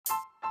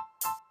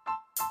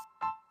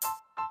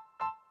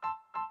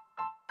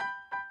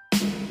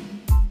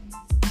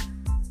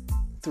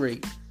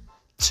3,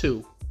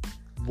 2,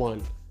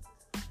 1,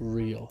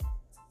 real.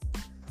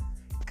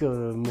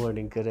 Good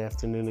morning, good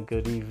afternoon, and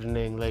good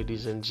evening,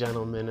 ladies and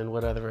gentlemen, and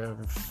whatever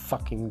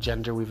fucking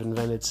gender we've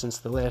invented since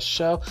the last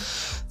show.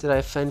 Did I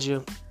offend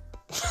you?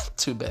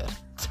 Too bad.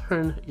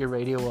 Turn your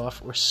radio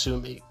off or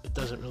sue me. It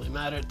doesn't really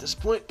matter at this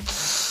point.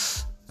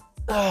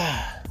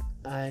 I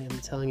am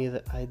telling you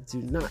that I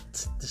do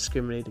not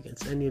discriminate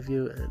against any of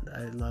you, and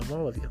I love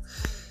all of you.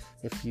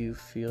 If you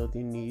feel the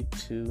need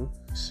to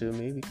sue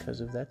me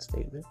because of that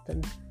statement,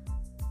 then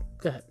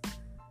go ahead.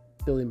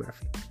 Billy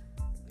Murphy.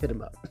 Hit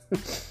him up.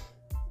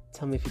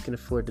 Tell me if you can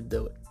afford to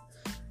do it.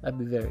 I'd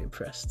be very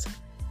impressed.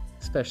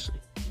 Especially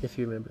if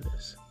you remember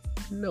this.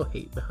 No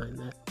hate behind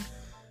that.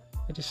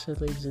 I just said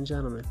ladies and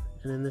gentlemen.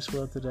 And in this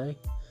world today,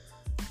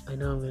 I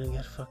know I'm going to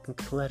get fucking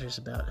letters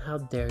about how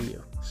dare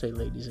you say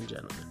ladies and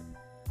gentlemen.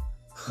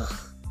 I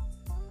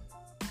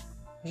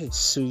should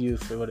sue you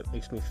for what it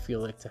makes me feel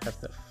like to have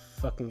to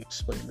fucking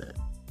explain that.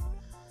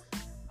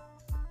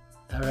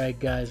 Alright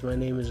guys, my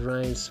name is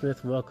Ryan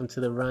Smith. Welcome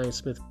to the Ryan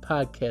Smith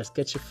Podcast.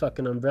 Get your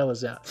fucking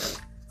umbrellas out,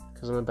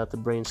 because I'm about to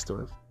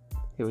brainstorm.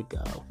 Here we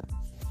go.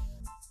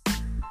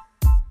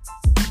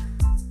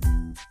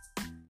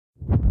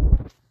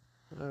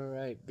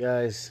 Alright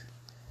guys,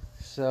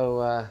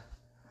 so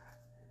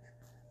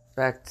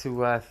back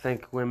to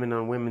Thank Women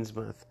on Women's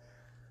Month.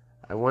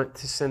 I want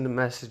to send a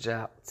message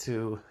out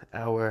to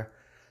our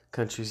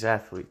country's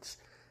athletes.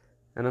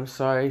 And I'm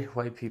sorry,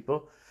 white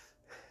people,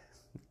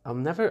 I'll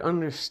never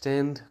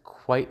understand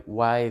quite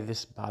why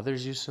this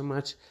bothers you so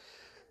much,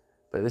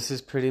 but this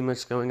is pretty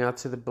much going out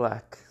to the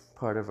black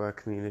part of our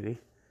community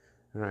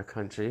in our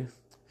country.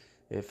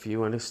 If you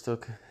want to still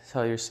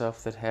tell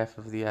yourself that half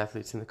of the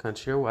athletes in the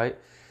country are white,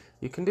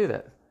 you can do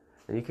that.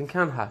 And you can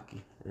count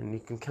hockey, and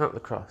you can count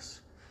lacrosse,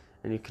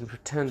 and you can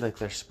pretend like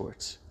they're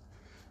sports.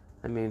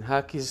 I mean,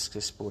 hockey's a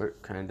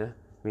sport, kinda.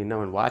 I mean, no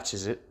one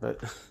watches it, but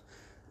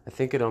I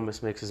think it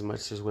almost makes as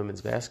much as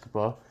women's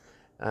basketball.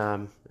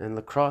 And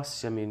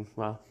lacrosse,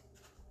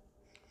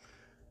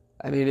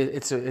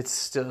 it's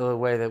still a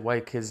way that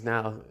white kids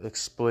now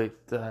exploit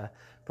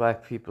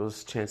black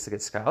people's chance to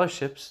get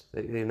scholarships.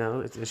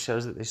 It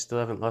shows that they still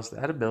haven't lost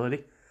that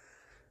ability.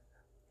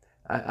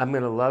 I'm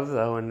going to love,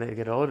 though, when they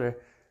get older,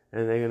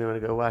 and they're going to want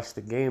to go watch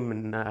the game,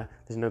 and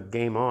there's no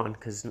game on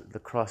because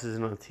lacrosse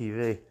isn't on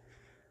TV.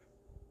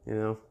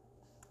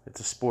 It's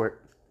a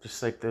sport,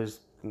 just like those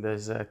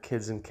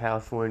kids in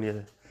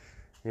California,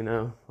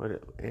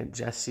 Aunt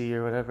Jessie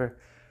or whatever,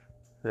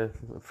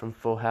 from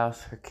Full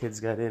House, her kids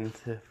got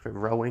for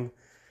rowing.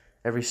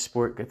 Every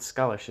sport gets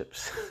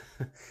scholarships.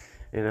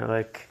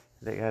 Like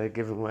they got to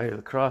give away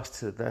lacrosse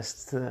to the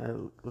best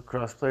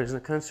lacrosse players in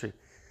the country.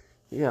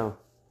 The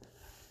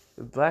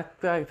black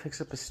guy picks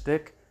up a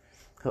stick,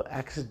 he'll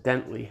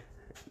accidentally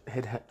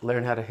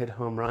learn how to hit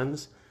home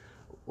runs,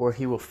 or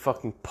he will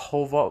fucking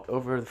pole vault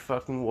over the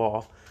fucking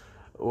wall,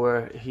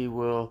 or he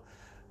will,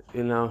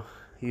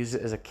 use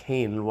it as a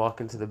cane and walk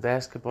into the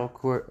basketball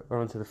court or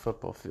onto the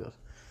football field.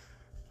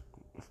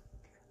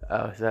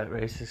 Oh, is that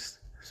racist?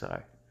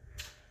 Sorry.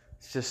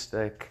 It's just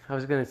like, I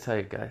was going to tell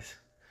you guys.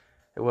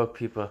 Hey, woke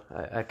people,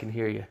 I can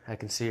hear you. I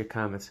can see your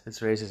comments.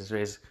 It's racist, it's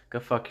racist. Go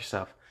fuck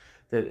yourself.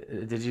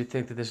 Did you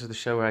think that this was the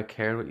show where I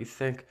cared what you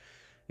think?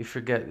 You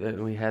forget that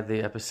we had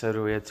the episode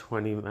where we had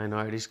 20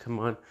 minorities come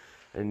on,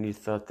 and you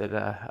thought that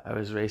I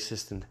was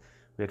racist, and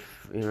you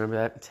remember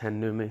that? 10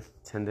 knew me,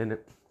 10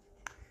 didn't.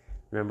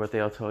 Remember what they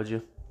all told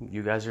you?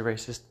 You guys are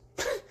racist?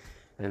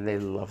 And they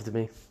loved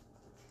me?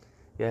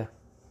 Yeah,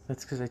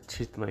 that's because I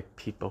treat them like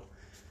people.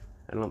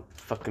 I don't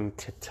fucking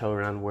tiptoe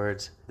around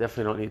words.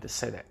 Definitely don't need to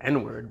say the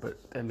N-word, but,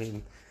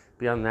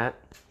 beyond that,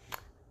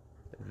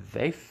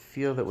 they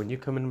feel that when you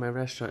come into my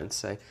restaurant and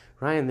say,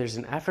 Ryan, there's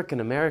an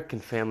African-American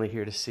family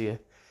here to see you,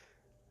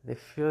 they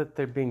feel that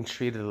they're being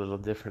treated a little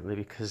differently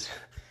because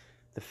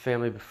the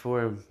family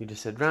before them, you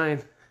just said,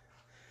 Ryan,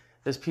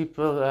 there's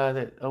people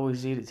that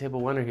always eat at table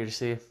 1 are here to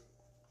see you.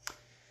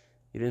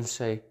 You didn't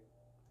say,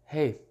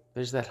 hey,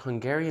 there's that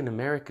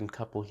Hungarian-American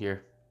couple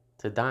here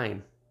to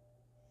dine.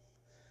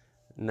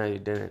 No, you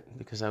didn't,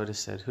 because I would have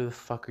said, who the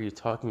fuck are you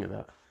talking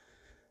about?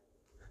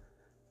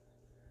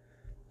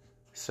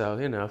 So,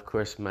 of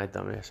course, my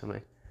dumbass,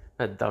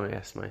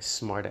 my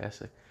smart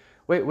ass. Like,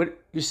 wait, what?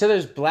 You said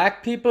there's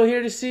black people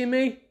here to see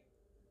me?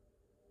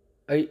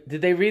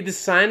 Did they read the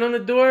sign on the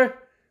door?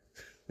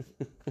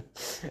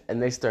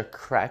 And they start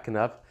cracking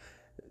up.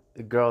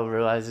 The girl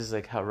realizes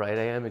how right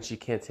I am, and she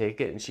can't take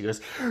it, and she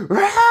goes,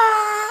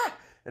 Rah!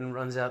 And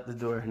runs out the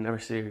door and never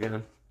see her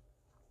again.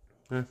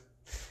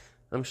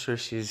 I'm sure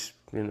she's,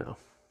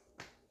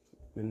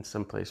 in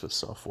some place with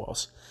soft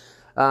walls.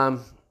 All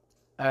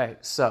right,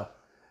 so,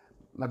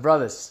 my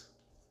brothers,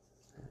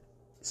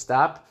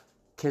 stop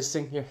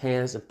kissing your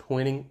hands and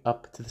pointing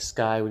up to the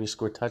sky when you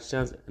score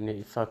touchdowns and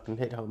you fucking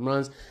hit home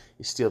runs,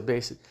 you steal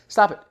bases.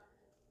 Stop it.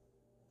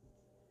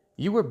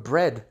 You were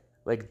bred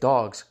like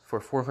dogs for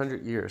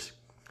 400 years.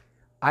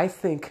 I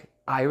think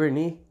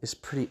irony is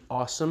pretty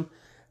awesome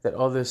that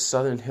all those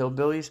southern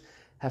hillbillies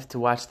have to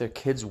watch their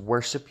kids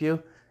worship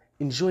you.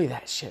 Enjoy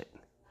that shit.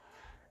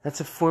 That's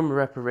a form of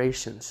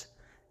reparations.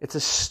 It's a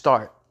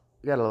start.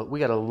 We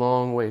got a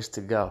long ways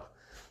to go,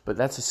 but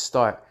that's a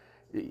start.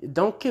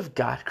 Don't give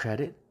God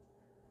credit.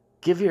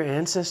 Give your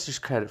ancestors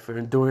credit for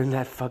enduring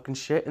that fucking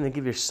shit, and then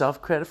give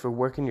yourself credit for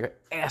working your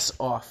ass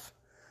off.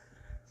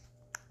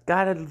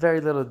 God had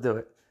very little to do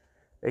it.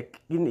 Like,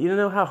 you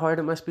know how hard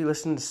it must be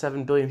listening to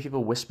 7 billion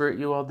people whisper at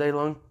you all day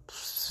long?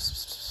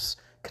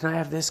 Can I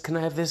have this? Can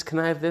I have this? Can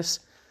I have this?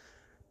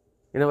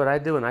 You know what I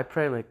do? And I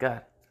pray, I'm like,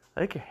 God,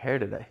 I like your hair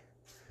today.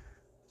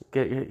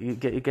 You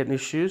get new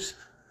shoes?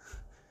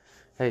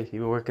 Hey, you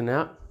been working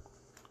out?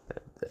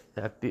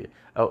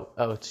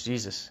 It's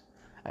Jesus.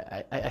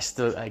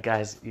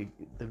 Guys,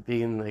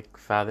 being like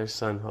Father,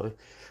 Son,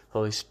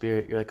 Holy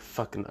Spirit, you're like a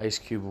fucking ice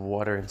cube of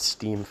water and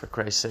steam, for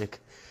Christ's sake.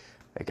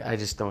 Like, I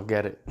just don't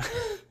get it.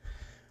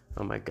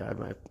 Oh my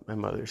God, my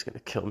mother's gonna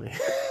kill me.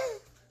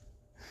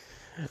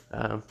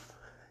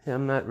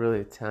 I'm not really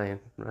Italian,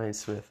 Ryan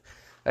Smith.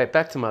 All right,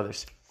 back to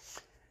mothers.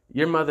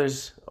 Your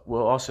mothers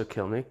will also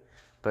kill me,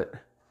 but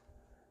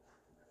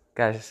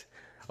guys,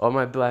 all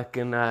my black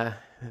and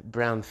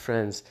brown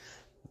friends,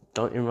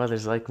 don't your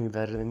mothers like me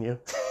better than you?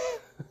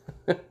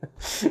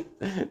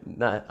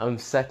 Nah, I'm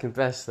second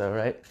best though,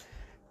 right?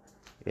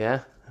 Yeah?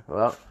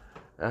 Well,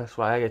 that's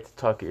why I get to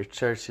talk at your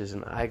churches,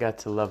 and I got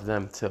to love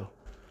them too.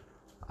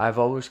 I've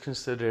always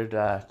considered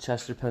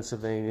Chester,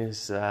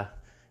 Pennsylvania's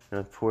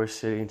poor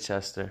city in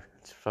Chester.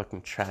 It's a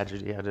fucking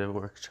tragedy. I had to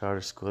work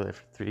charter school there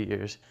for 3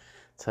 years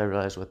until I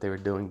realized what they were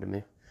doing to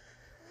me.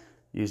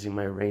 Using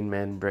my Rain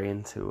Man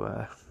brain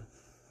to,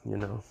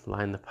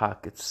 line the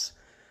pockets.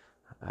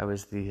 I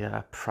was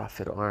the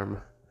profit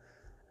arm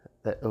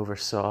that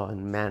oversaw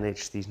and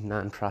managed the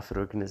non-profit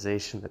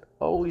organization that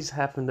always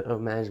happened to owe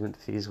management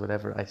fees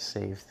whatever I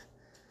saved.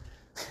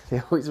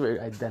 They always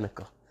were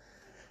identical.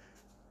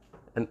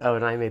 And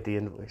I made the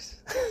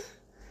invoice.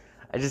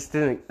 I just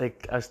didn't, they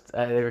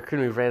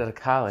recruited me right out of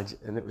college,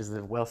 and it was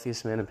the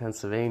wealthiest man in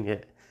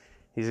Pennsylvania.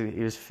 He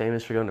was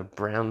famous for going to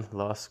Brown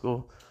Law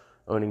School,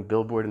 owning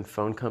billboard and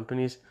phone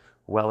companies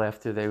well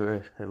after they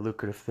were a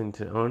lucrative thing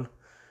to own,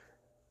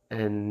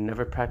 and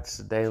never practiced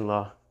a day in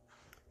law.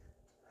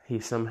 He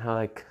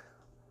somehow,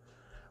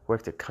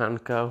 worked at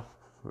Conco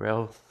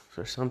Rail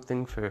or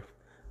something for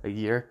a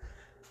year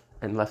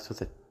and left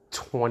with a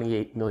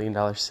 $28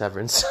 million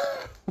severance.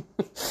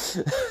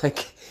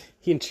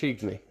 He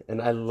intrigued me, and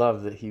I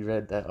love that he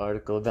read that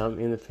article about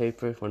me in the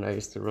paper when I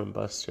used to run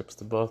bus trips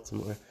to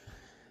Baltimore.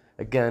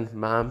 Again,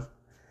 Mom,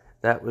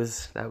 that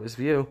was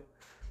you,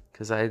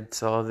 because I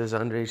saw those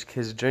underage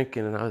kids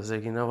drinking, and I was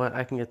like, you know what,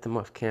 I can get them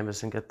off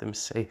campus and get them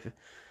safe,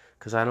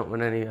 because I don't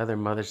want any other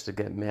mothers to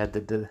get mad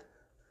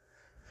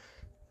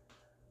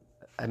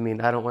I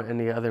don't want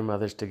any other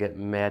mothers to get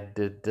mad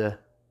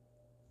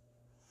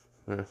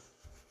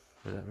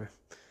whatever.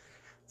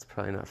 It's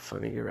probably not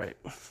funny, you're right.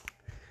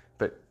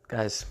 But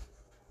guys,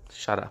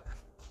 shut up.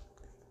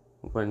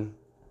 When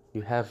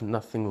you have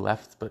nothing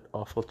left but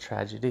awful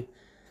tragedy,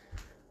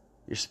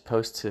 you're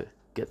supposed to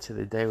get to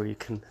the day where you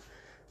can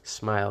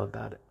smile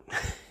about it.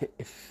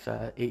 If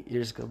 8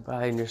 years go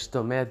by and you're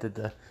still mad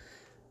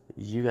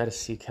you got to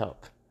seek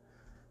help.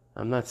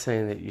 I'm not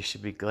saying that you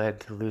should be glad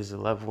to lose a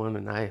loved one,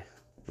 and I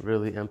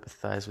really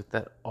empathize with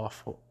that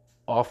awful,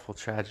 awful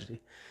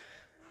tragedy.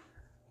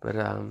 But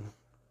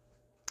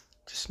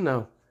just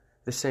know,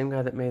 the same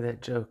guy that made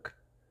that joke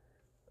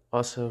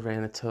also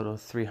ran a total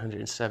of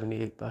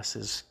 378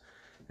 buses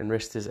and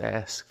risked his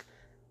ass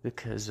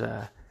because,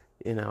 I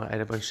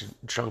had a bunch of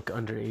drunk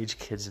underage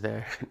kids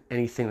there.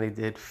 Anything they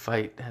did,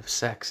 fight, have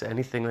sex,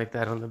 anything like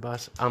that on the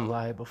bus, I'm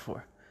liable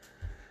for.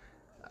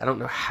 I don't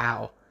know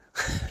how.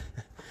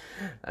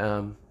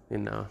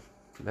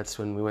 That's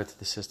when we went to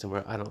the system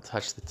where I don't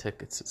touch the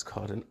tickets. It's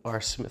called an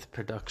R. Smith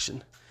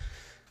production.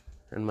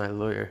 And my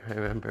lawyer, I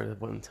remember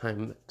one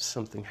time that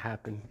something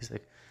happened. He's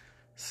like,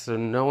 so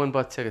no one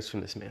bought tickets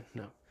from this man?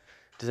 No.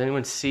 Does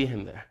anyone see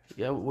him there?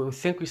 Yeah, we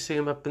think we see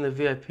him up in the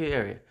VIP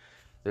area.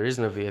 There is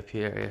no VIP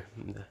area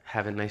in the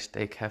Have a Nice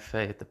Day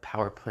Cafe at the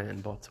power plant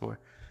in Baltimore.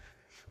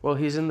 Well,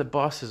 he's in the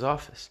boss's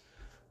office.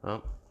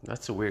 Well,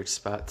 that's a weird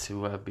spot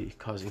to be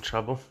causing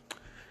trouble.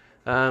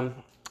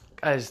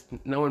 Guys,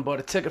 no one bought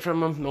a ticket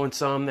from him. No one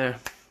saw him there.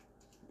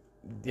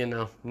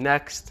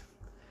 Next.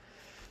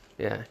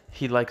 Yeah,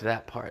 he liked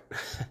that part.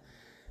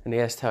 And he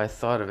asked how I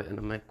thought of it. And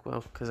I'm like,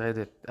 well, because I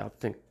did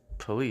outthink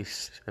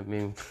police.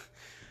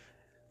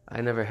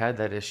 I never had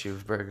that issue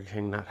of Burger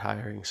King not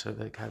hiring, so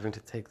having to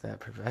take that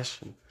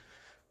profession.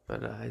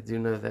 But I do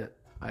know that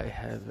I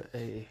have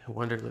a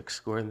Wonderlic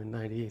score in the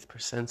 98th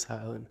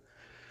percentile, and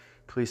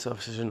police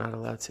officers are not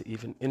allowed to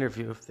even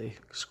interview if they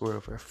score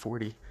over a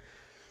 40.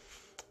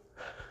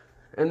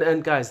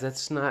 And guys,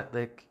 that's not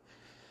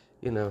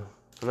I'm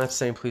not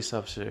saying police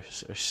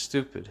officers are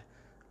stupid.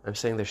 I'm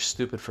saying they're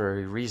stupid for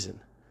a reason.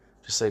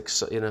 Just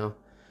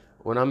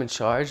when I'm in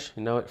charge,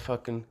 and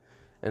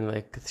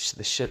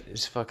the shit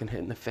is fucking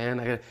hitting the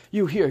fan, I gotta,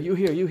 you here,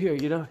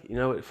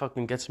 it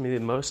fucking gets me the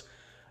most.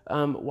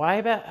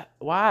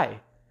 Why?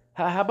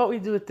 How about we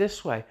do it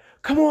this way?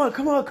 Come on,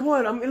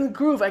 I'm in the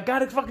groove, I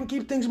gotta fucking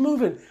keep things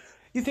moving.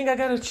 You think I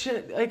got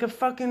a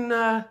fucking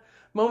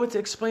moment to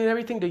explain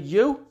everything to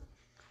you?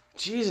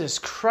 Jesus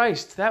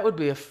Christ, that would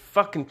be a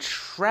fucking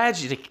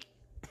tragedy.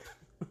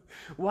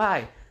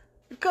 Why?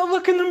 Go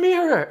look in the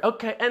mirror.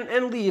 Okay,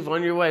 and leave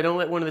on your way. Don't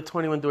let one of the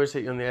 21 doors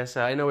hit you on the ass.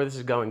 I know where this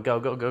is going. Go.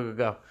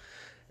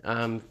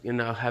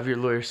 Have your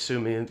lawyer sue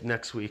me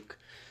next week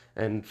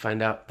and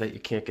find out that you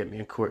can't get me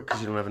in court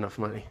because you don't have enough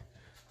money.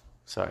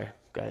 Sorry,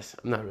 guys.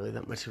 I'm not really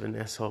that much of an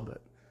asshole,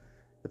 but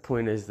the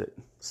point is that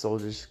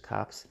soldiers,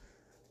 cops,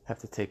 have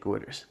to take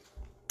orders.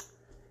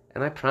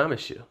 And I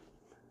promise you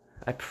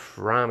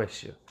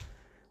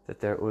that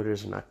their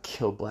orders are not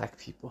kill black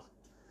people.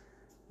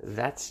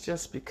 That's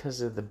just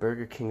because of the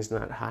Burger King's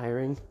not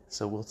hiring,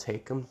 so we'll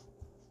take them.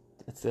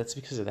 That's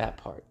because of that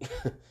part.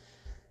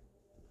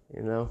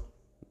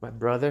 My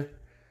brother,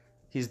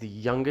 he's the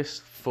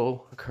youngest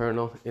full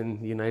colonel in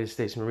the United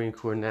States Marine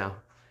Corps now.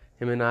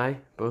 Him and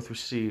I both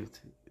received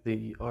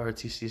the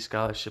ROTC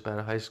scholarship out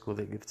of high school.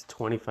 They give to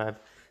 25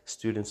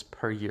 students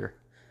per year.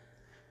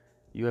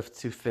 You have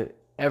to fit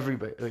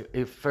everybody.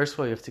 First of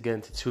all, you have to get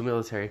into 2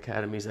 military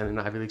academies and an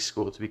Ivy League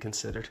school to be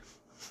considered.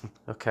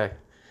 Okay.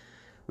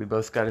 We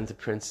both got into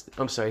Princeton.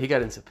 I'm sorry, he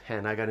got into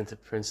Penn. I got into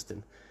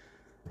Princeton.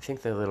 I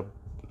think that little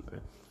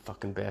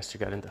fucking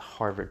bastard got into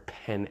Harvard,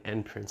 Penn,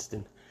 and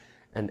Princeton,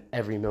 and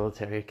every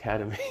military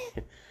academy.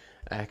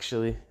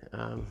 Actually,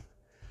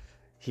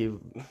 he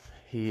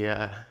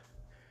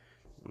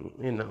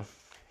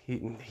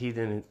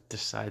didn't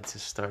decide to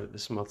start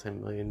this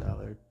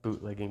multi-million-dollar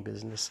bootlegging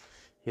business.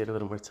 He had a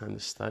little more time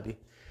to study.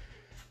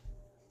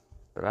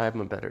 But I have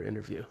him a better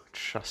interview.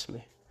 Trust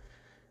me.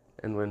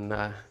 And when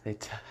they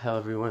tell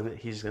everyone that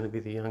he's going to be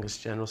the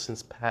youngest general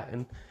since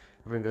Patton,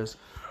 everyone goes,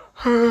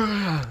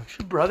 is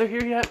your brother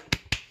here yet?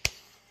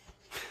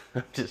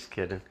 I'm just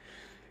kidding.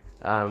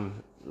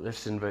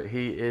 Listen, but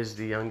he is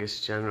the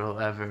youngest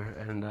general ever,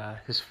 and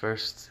his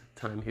first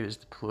time he was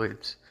deployed,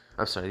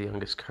 the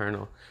youngest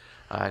colonel,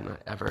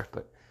 not ever,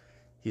 but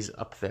he's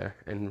up there,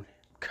 and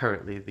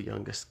currently the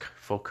youngest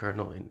full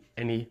colonel in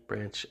any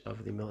branch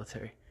of the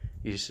military.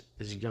 He's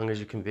as young as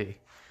you can be,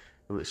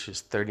 which is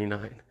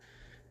 39.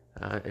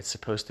 It's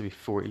supposed to be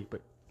 40,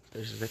 but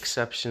there's an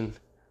exception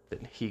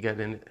that he got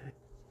in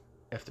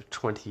after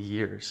 20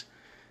 years.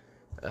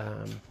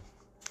 I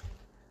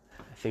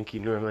think you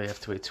normally have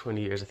to wait 20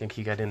 years. I think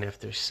he got in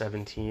after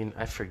 17.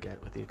 I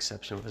forget what the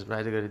exception was, but I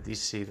had to go to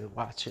D.C. to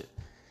watch it.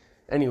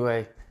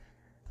 Anyway,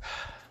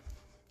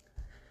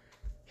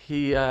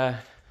 he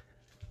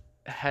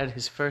had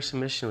his first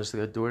mission was to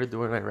go door to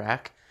door in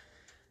Iraq,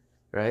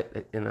 right?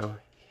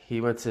 He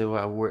went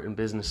to Wharton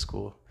Business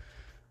School.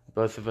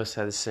 Both of us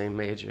had the same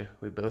major.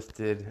 We both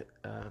did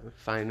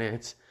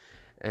finance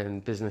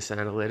and business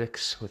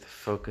analytics with a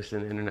focus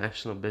in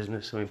international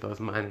business, and we both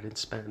minored in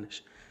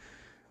Spanish.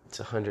 It's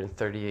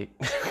 138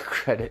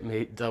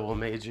 credit double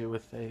major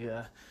with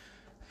a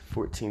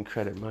 14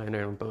 credit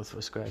minor, and both of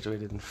us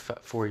graduated in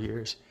 4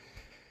 years.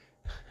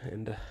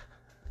 And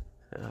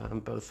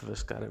both of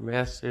us got our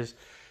masters.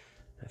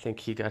 I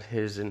think he got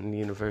his in the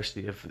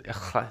University of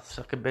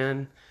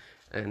Zuckerberg,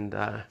 and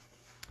I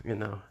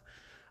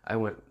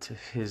went to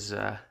his.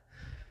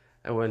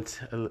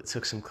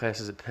 Took some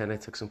classes at Penn. I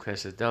took some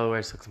classes at Delaware.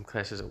 I took some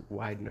classes at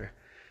Widener,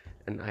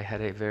 and I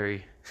had a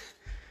very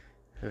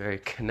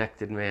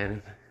connected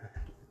man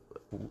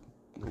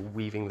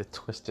weaving the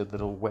twisted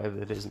little web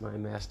that is my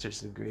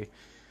master's degree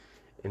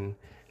in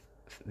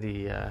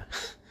the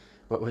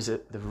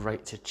the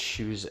right to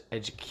choose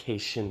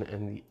education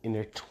and the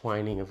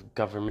intertwining of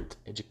government,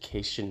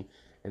 education,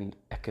 and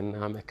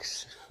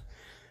economics.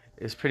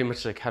 It's pretty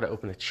much like how to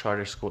open a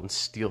charter school and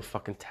steal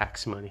fucking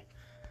tax money.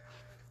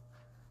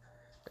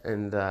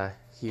 And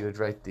he would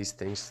write these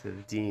things to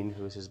the dean,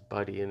 who was his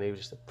buddy, and they would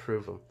just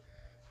approve them.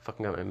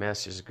 Fucking got my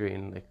master's degree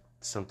in like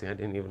something I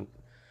didn't even.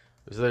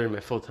 It was literally my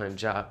full-time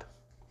job.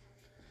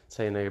 That's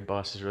how you know your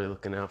boss is really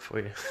looking out for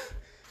you.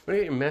 When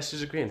you get your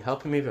master's degree and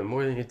help him even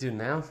more than you do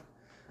now.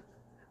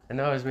 I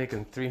know I was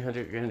making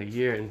 $300,000 a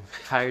year and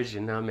hired you,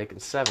 now I'm making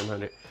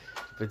 $700,000.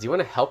 But do you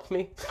want to help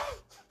me?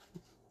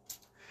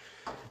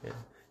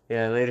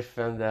 Yeah, I later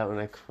found out when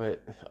I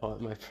quit all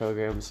my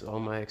programs,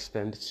 all my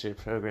expenditure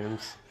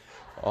programs,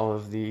 all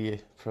of the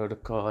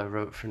protocol I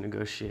wrote for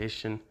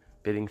negotiation,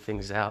 bidding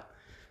things out,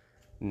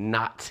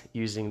 not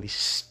using the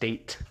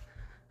state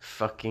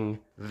fucking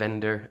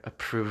the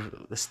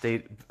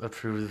state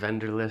approved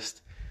vendor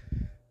list.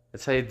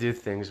 That's how you do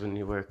things when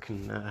you work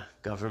in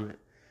government.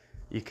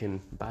 You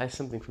can buy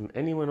something from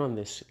anyone on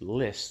this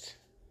list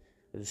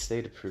that the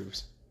state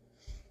approves.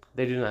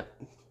 They do not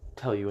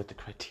tell you what the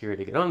criteria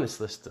to get on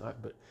this list are,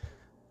 but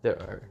there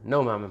are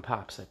no mom and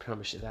pops, I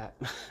promise you that.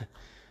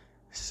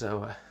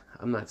 So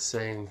I'm not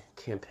saying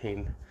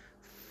campaign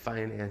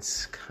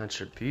finance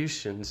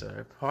contributions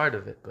are a part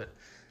of it, but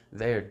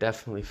they are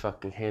definitely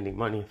fucking handing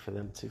money for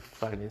them to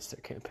finance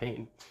their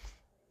campaign.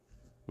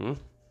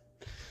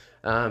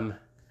 And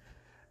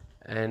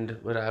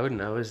what I would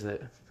know is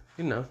that,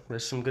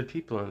 there's some good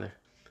people in there.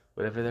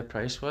 Whatever their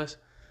price was,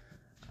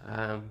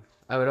 I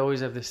would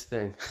always have this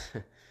thing.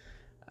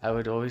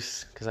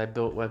 Because I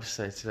built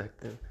websites back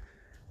then,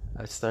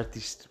 I start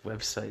these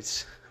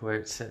websites where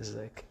it says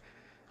like,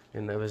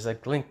 and it was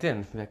like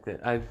LinkedIn back then.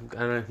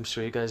 I'm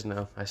sure you guys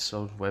know I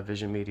sold Web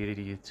Vision Media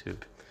to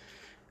YouTube.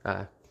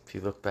 If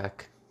you look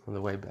back on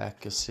the way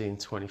back, you'll see in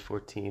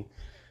 2014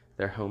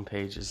 their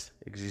homepage is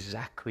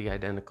exactly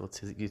identical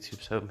to the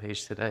YouTube's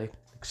homepage today,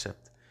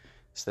 except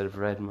instead of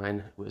red,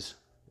 mine was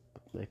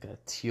like a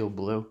teal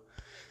blue.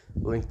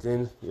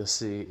 LinkedIn, you'll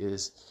see,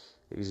 is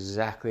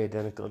exactly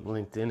identical to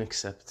LinkedIn,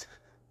 except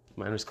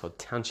mine was called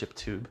Township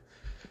Tube.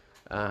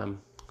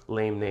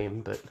 Lame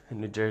name, but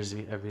in New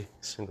Jersey, every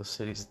single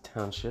city is a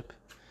township.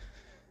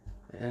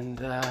 And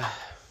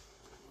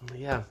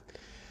yeah,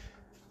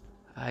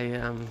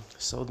 I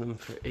sold them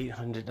for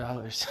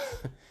 $800.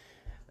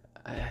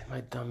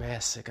 My dumb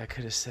ass, like I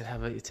could have said, "How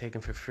about you take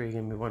them for free?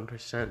 Give me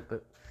 1%."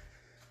 But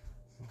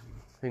the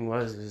thing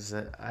was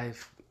that I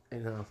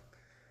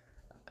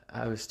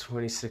was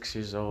 26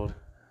 years old.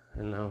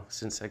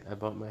 Since I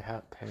bought my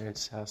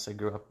parents' house, I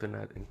grew up in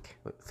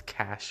with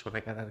cash when I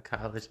got out of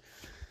college.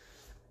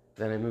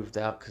 Then I moved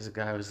out because the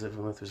guy I was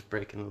living with was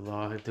breaking the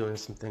law and doing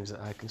some things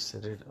that I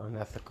considered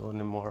unethical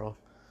and immoral.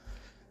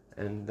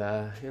 And,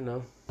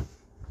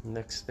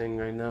 next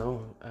thing I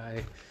know,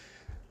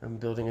 I'm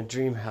building a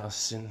dream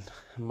house in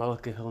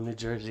Mullica Hill, New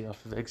Jersey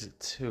off of Exit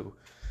 2,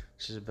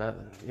 which is about,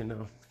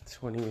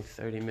 20 or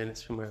 30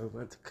 minutes from where I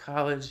went to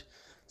college,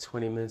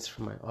 20 minutes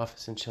from my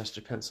office in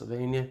Chester,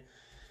 Pennsylvania.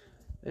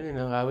 And,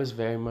 I was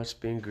very much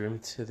being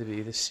groomed to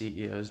be the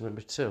CEO's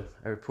number 2.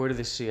 I reported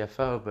the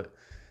CFO, but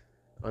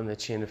on the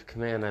chain of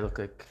command, I look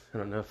like, I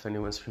don't know if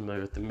anyone's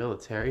familiar with the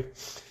military.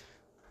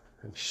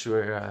 I'm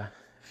sure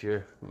if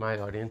you're my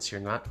audience, you're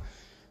not,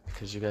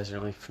 because you guys are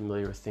only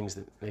familiar with things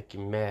that make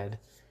you mad.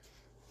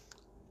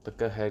 But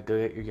go ahead, go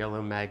get your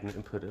yellow magnet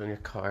and put it on your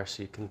car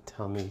so you can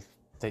tell me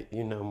that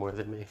you know more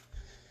than me.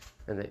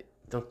 And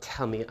don't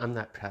tell me I'm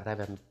not proud. I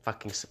haven't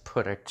fucking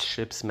put our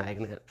ship's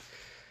magnet.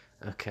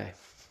 Okay.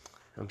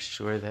 I'm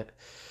sure that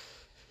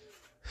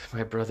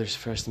my brother's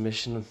first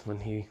mission when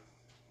he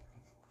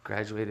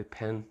graduated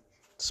Penn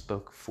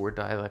spoke 4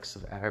 dialects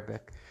of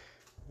Arabic.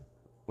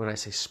 When I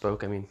say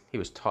spoke, I mean he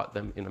was taught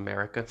them in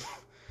America.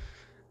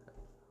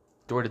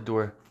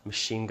 Door-to-door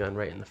machine gun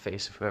right in the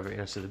face of whoever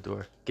answered the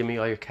door. Give me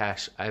all your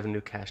cash. I have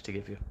new cash to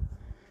give you.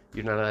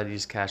 You're not allowed to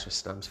use cash with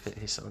Stum's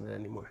face on it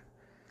anymore.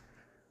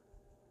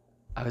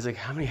 I was like,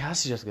 how many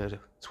houses do you have to go to?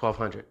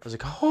 1,200. I was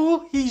like,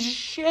 holy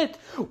shit!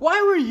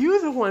 Why were you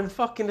the one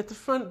fucking at the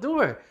front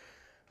door?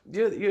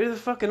 You're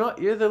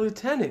the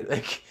lieutenant.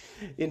 Like,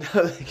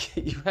 like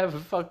you have a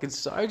fucking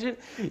sergeant.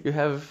 You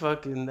have a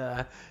fucking,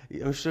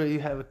 I'm sure you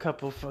have a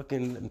couple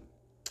fucking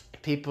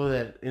people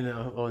that, in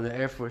the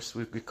Air Force,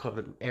 we call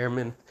them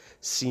airmen,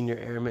 senior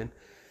airmen,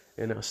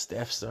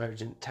 staff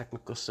sergeant,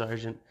 technical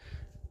sergeant.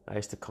 I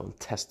used to call them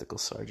testicle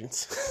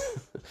sergeants.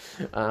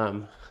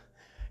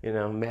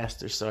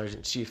 Master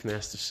sergeant, chief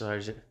master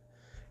sergeant.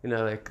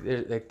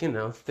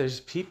 There's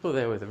people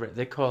there with,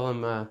 they call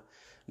them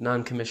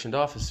non-commissioned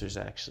officers,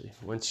 actually.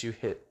 Once you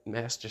hit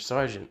master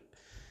sergeant,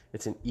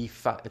 it's an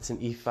E5. It's an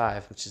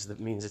E5, which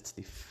means it's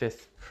the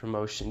 5th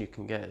promotion you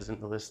can get as an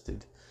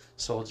enlisted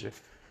soldier.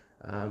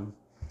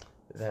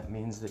 That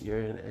means that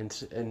you're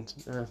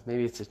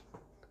maybe it's a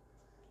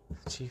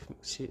chief.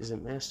 Is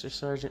it master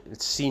sergeant?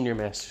 It's senior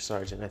master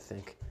sergeant, I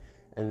think,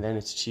 and then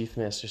it's chief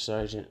master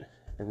sergeant,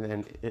 and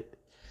then it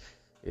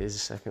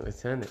is second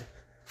lieutenant.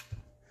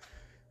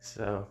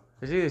 So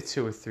there's either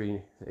 2 or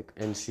 3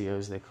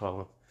 NCOs, they call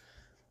them.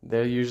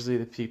 They're usually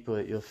the people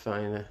that you'll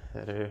find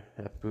that are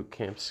at boot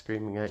camp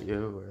screaming at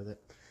you, or that,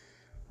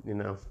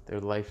 they're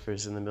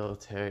lifers in the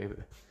military,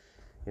 but,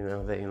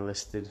 they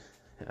enlisted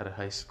out of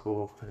high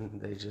school,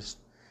 and they just,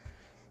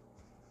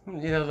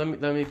 let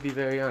me be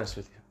very honest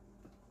with you.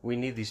 We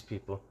need these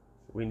people.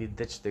 We need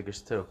ditch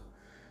diggers too.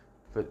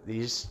 But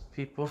these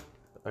people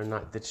are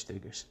not ditch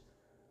diggers.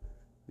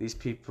 These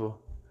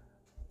people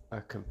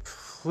are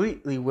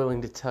completely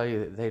willing to tell you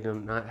that they do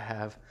not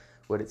have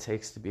what it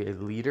takes to be a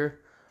leader,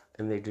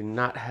 and they do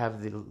not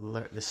have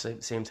the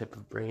same type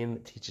of brain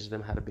that teaches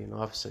them how to be an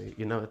officer.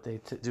 You know what they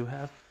do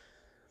have?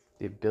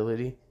 The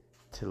ability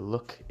to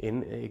look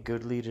in a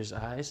good leader's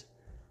eyes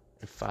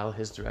and follow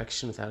his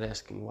direction without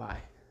asking why.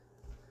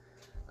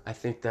 I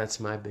think that's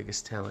my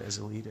biggest talent as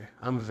a leader.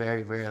 I'm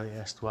very rarely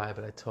asked why,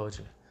 but I told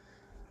you.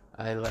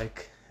 I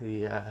like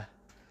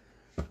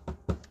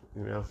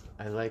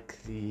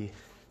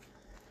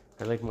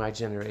I like my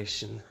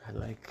generation. I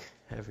like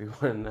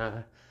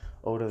everyone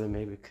older than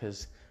me,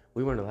 because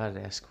we weren't allowed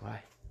to ask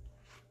why.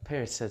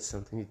 Parents said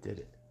something, you did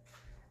it.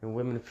 And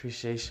Women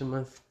Appreciation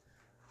Month,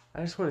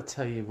 I just want to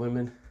tell you,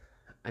 women,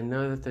 I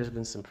know that there's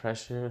been some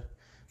pressure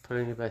put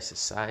on you by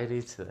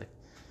society to,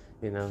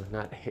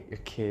 not hit your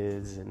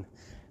kids and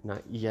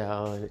not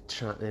yell,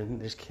 and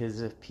there's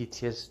kids with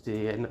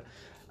PTSD. And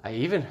I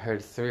even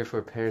heard 3 or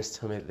 4 parents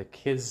tell me that the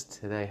kids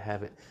today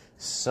have it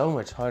so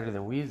much harder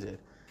than we did.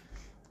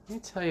 Let me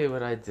tell you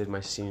what I did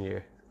my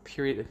senior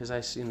period, because I,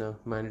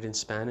 minored in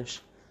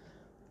Spanish.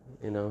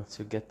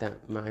 To get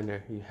that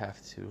minor, you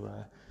have to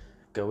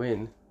go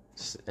in,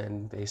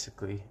 and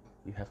basically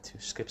you have to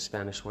skip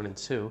Spanish 1 and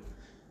 2,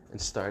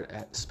 and start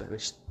at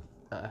Spanish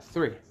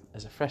 3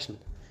 as a freshman.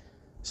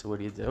 So what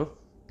do?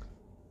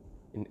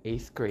 In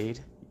 8th grade,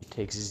 you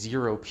take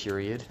 0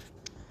 period.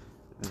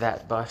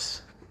 That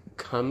bus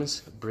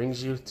comes,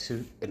 brings you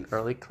to an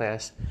early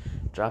class,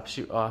 drops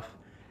you off,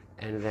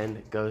 and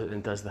then goes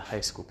and does the high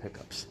school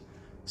pickups.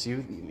 So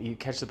you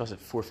catch the bus at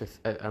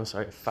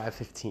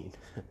 5:15.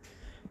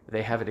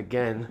 They have it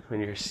again when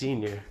you're a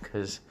senior,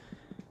 because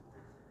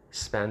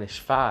Spanish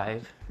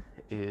 5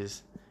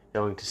 is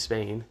going to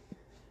Spain,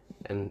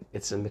 and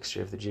it's a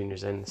mixture of the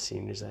juniors and the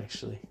seniors,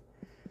 actually.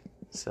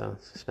 So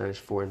Spanish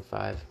 4 and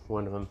 5,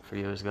 one of them for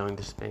you is going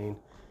to Spain.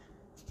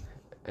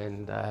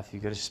 And if you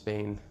go to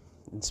Spain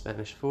in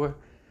Spanish 4,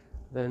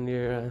 then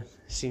your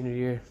senior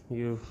year,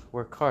 you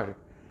work harder.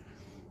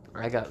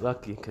 I got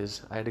lucky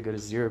because I had to go to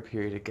 0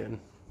 period again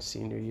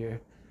senior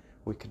year.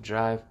 We could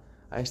drive.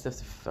 I used to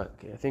have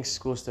to I think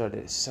school started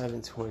at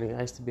 7:20.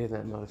 I used to be in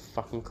that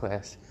motherfucking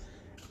class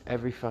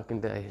every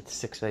fucking day at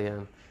 6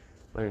 a.m.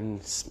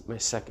 learning my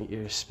second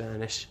year of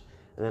Spanish.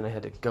 And then I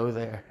had to go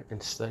there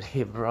and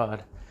study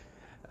abroad,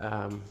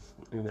 on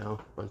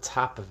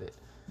top of it.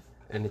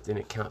 And it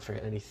didn't count for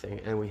anything,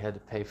 and we had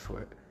to pay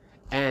for it.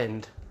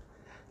 And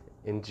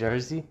in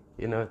Jersey,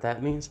 you know what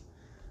that means?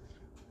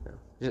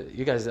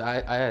 You guys,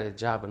 I had a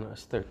job when I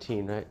was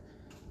 13, right?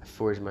 I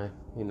forged my,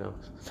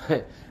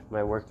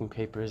 my working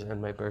papers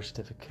and my birth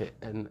certificate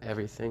and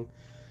everything,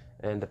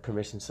 and a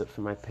permission slip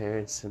from my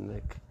parents,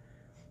 and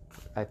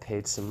I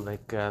paid some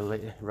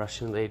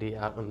Russian lady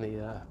out on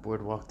the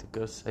boardwalk to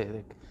go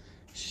say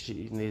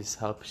she needs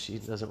help. She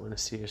doesn't want to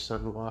see her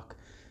son walk.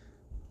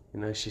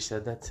 She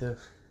said that to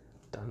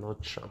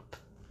Donald Trump.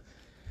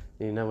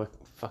 You know, a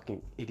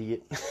fucking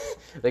idiot.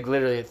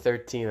 Literally at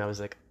 13, I was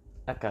like,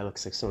 that guy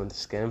looks like someone to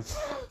scam.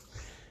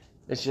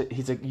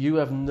 He's like, you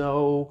have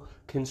no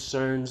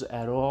concerns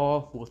at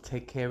all. We'll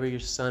take care of your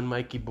son,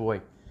 Mikey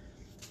boy.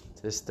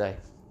 To this day,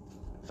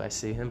 if I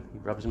see him, he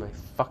rubs my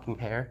fucking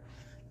hair,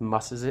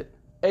 musses it.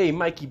 Hey,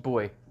 Mikey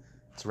boy.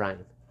 It's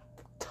Ryan.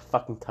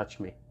 Fucking touch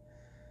me.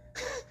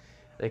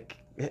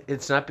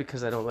 It's not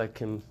because I don't like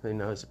him,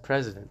 as a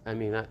president.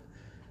 To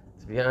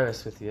be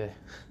honest with you,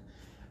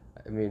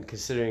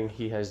 considering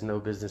he has no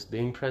business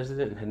being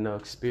president and had no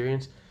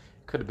experience,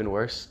 it could have been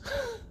worse.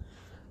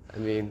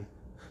 We've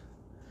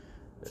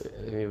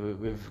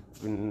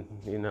been,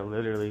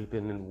 literally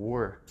been in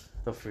war.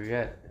 Don't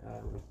forget,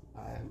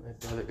 my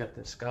brother got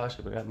the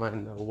scholarship. I got mine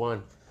in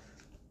 01.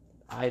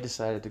 I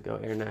decided to go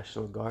Air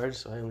National Guard,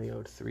 so I only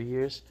owed 3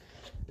 years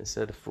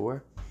instead of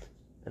 4.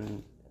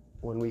 And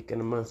 1 week in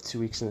a month, 2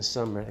 weeks in the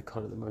summer, I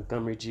called it the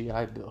Montgomery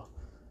GI Bill,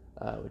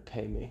 would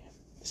pay me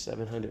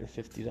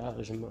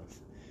 $750 a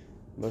month.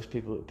 Most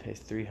people would pay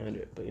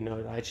 $300, but you know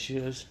what I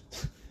choose?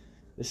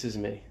 This is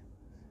me.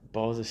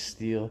 Balls of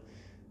steel,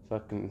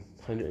 fucking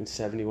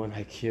 171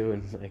 IQ,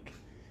 and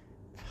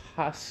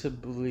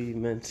possibly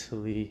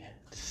mentally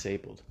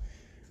disabled.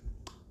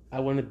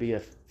 I want to be a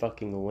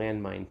fucking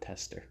landmine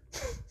tester.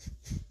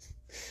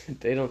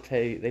 They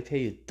pay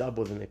you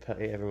double than they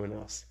pay everyone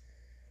else.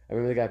 I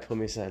remember the guy pulled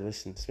me aside.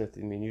 Listen, Smith,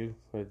 you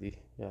are the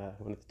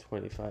one of the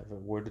 25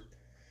 awarded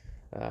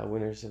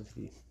winners of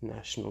the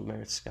National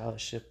Merit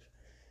Scholarship.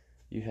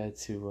 You had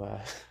to,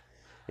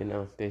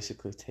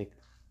 basically take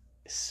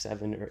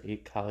 7 or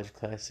 8 college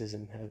classes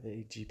and have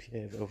a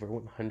GPA of over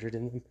 100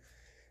 in them.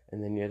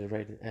 And then you had to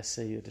write an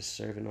essay. You had to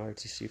serve in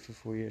ROTC for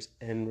 4 years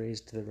and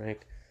raised to the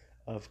rank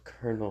of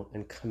colonel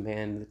and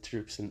command the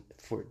troops in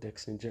Fort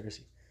Dix, New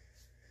Jersey.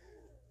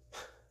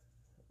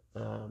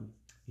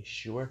 You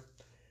sure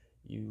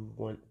you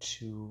want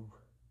to,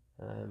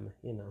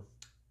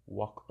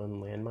 walk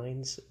on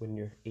landmines when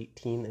you're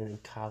 18 and in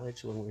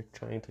college, when we're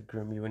trying to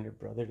groom you and your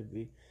brother to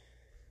be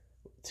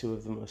 2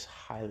 of the most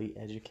highly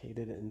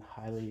educated and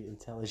highly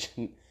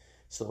intelligent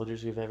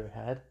soldiers we've ever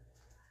had?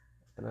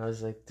 And I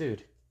was like,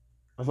 dude,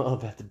 I'm all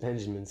about the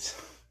Benjamins.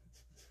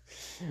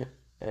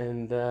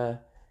 And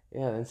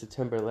then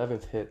September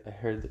 11th hit. I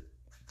heard that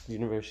the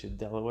University of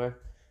Delaware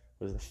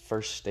was the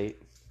first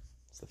state.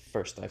 It's the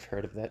first I've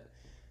heard of that.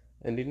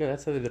 And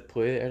that's how they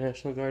deploy the Air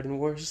National Guard in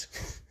wars.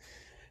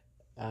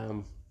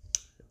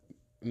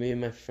 Me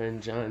and my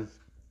friend John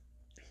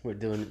were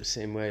doing it the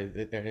same way.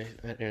 The Air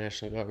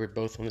National Guard, we were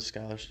both on a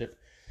scholarship.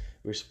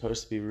 We were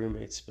supposed to be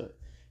roommates, but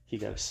he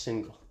got a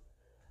single.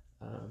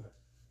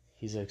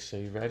 He's like, so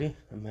you ready?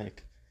 I'm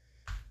like,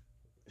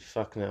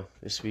 fuck no.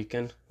 This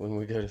weekend, when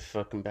we go to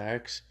fucking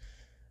barracks,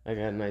 I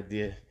got an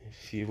idea.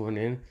 If you want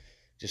in,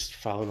 just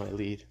follow my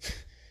lead.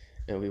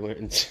 And we went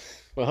and,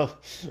 well,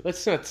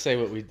 let's not say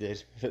what we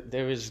did. But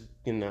there was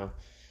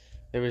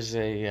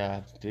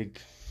a big,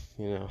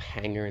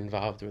 hangar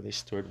involved where they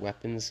stored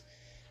weapons,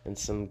 and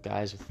some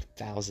guys with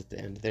vowels at the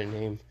end of their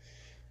name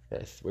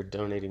that were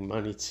donating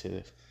money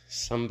to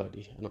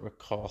somebody. I don't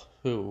recall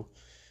who.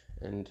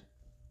 And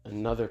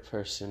another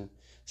person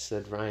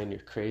said, Ryan,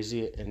 you're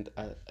crazy. And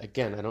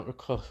again, I don't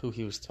recall who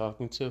he was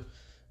talking to,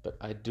 but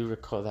I do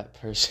recall that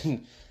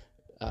person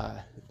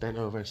bent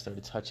over and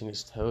started touching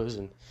his toes.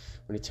 And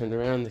when he turned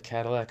around, the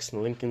Cadillacs and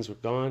the Lincolns were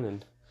gone,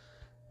 and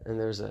and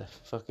there's a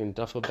fucking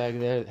duffel bag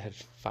there that had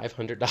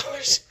 $500.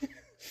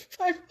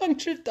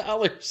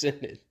 $500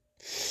 in it.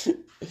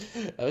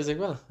 I was like,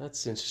 well,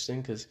 that's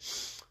interesting,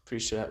 because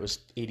pretty sure that was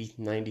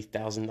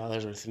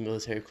 $80,000-$90,000 worth of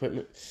military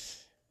equipment.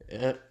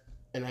 Yeah.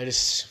 And I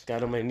just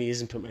got on my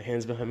knees and put my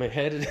hands behind my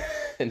head,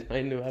 and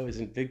I knew I was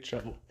in big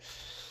trouble.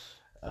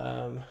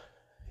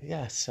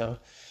 Yeah, so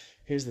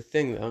here's the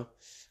thing, though.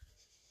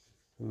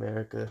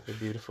 America, the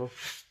beautiful,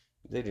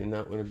 they do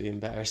not want to be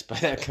embarrassed by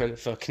that kind of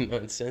fucking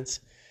nonsense.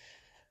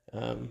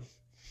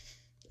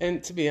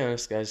 And to be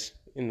honest, guys,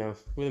 you know,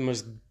 we're the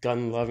most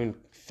gun-loving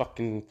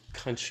fucking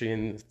country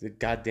in the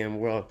goddamn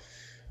world.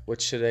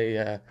 What should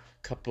a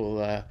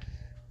couple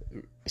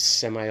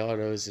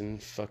semi-autos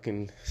and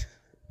fucking,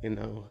 you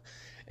know,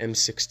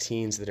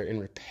 M16s that are in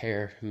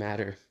repair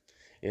matter,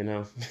 you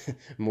know,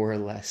 more or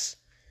less?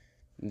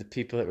 And the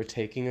people that were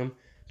taking them,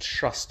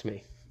 trust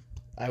me,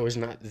 I was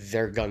not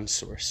their gun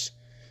source.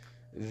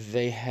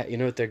 They had, you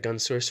know what their gun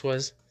source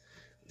was?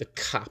 The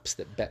cops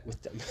that bet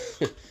with them.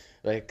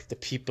 Like, the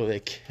people they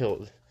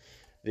killed,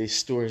 the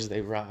stores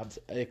they robbed.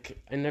 Like,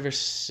 I never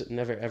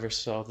ever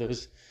saw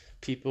those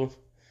people.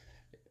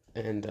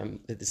 And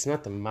it's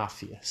not the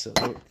mafia, so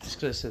just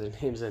because I said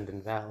their names end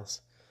in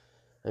vowels,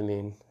 I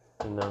mean,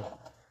 you know,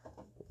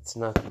 it's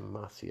not the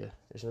mafia.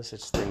 There's no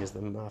such thing as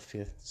the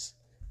mafia. It's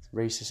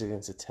racist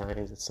against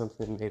Italians. It's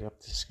something made up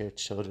to scare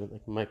children,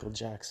 like Michael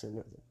Jackson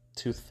or the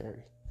Tooth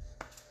Fairy.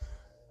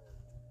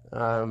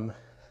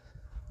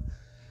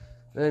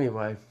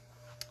 Anyway,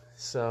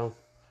 so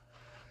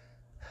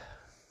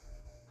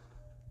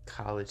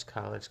college.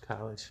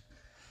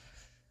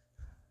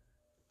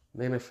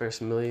 Made my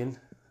first million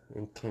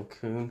in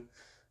Cancun.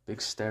 Big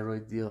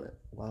steroid deal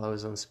while I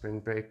was on spring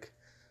break.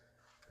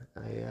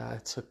 I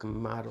took a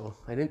model.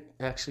 I didn't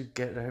actually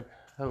get her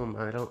home.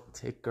 I don't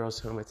take girls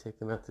home. I take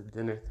them out to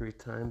dinner 3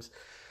 times.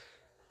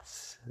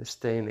 This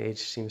day and age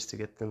seems to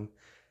get them,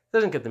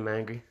 doesn't get them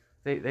angry.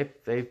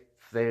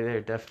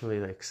 They're definitely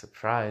like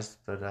surprised,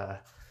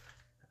 but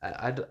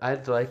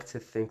I'd like to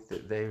think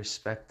that they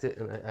respect it,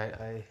 and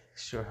I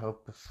sure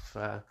hope if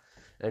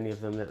any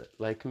of them that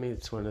like me,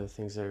 it's one of the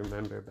things they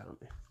remember about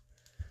me.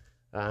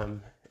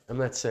 I'm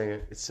not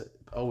saying it's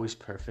always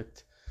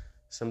perfect.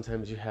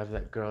 Sometimes you have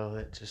that girl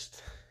that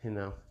just, you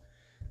know,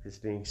 is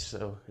being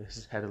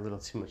has had a little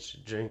too much to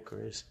drink,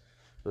 or is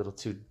a little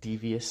too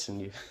devious,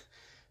 and you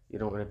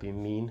don't want to be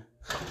mean,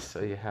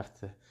 so you have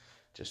to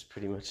just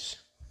pretty much,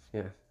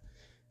 yeah.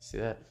 See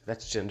that?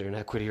 That's gender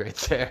inequity right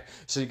there.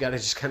 So you gotta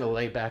just kind of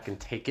lay back and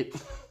take it.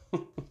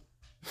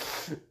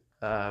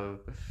 Oh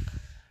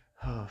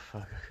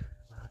fuck.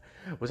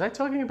 Was I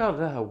talking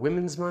about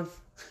Women's Month?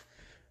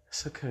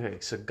 It's okay.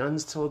 So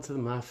guns sold to the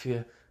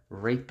mafia,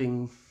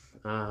 raping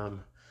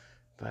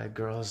by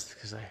girls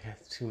because I had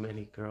too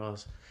many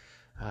girls.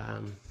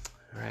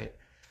 Right.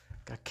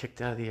 Got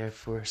kicked out of the Air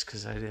Force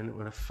because I didn't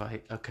want to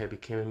fight. Okay,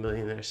 became a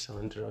millionaire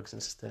selling drugs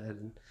instead,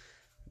 and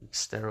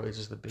steroids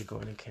was the big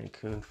one in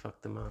Cancun.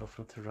 Fucked the model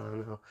from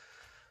Toronto.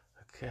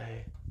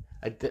 Okay.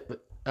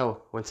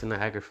 Went to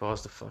Niagara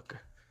Falls to fuck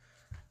her.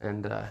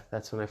 And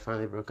that's when I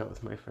finally broke up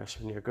with my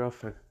freshman year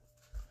girlfriend.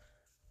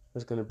 I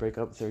was going to break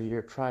up with her a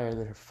year prior, and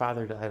then her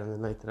father died on the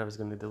night that I was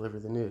going to deliver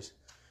the news.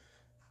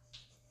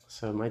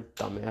 So my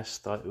dumbass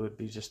thought it would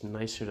be just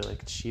nicer to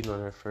like cheat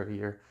on her for a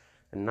year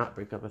and not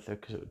break up with her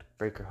because it would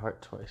break her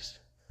heart twice.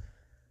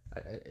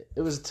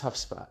 It was a tough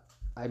spot.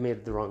 I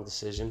made the wrong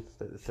decision.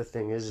 The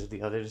thing is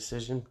the other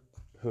decision,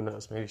 who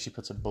knows? Maybe she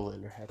puts a bullet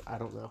in her head. I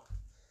don't know.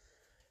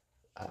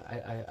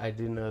 I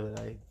do know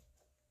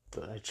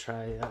that I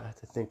try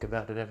to think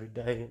about it every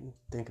day and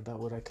think about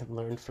what I can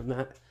learn from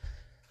that.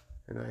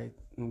 And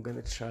I'm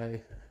going to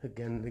try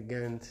again and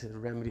again to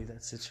remedy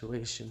that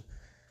situation.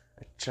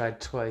 I tried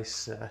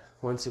twice.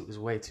 Once it was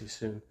way too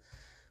soon.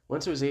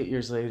 Once it was 8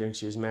 years later and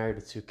she was married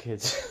with 2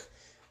 kids.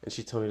 And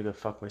she told me to go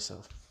fuck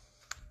myself.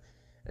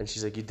 And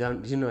she's like, you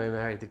know I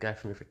married the guy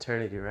from your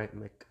fraternity, right?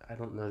 I'm like, I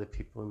don't know the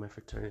people in my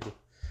fraternity.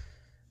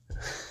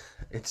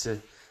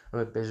 I'm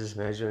a business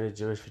manager in a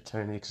Jewish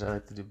fraternity because I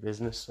like to do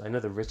business. So I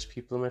know the rich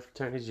people in my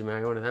fraternity. Did you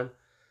marry one of them?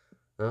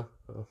 No?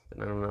 Oh,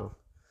 then I don't know.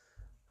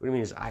 What do you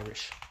mean he's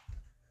Irish?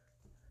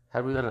 How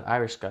do we let an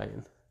Irish guy in?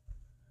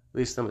 At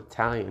least I'm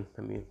Italian.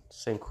 I mean,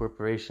 same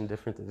corporation,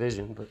 different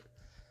division, but...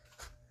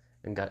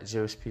 And got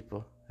Jewish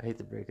people. I hate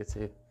to break it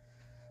to you.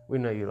 We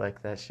know you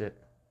like that shit.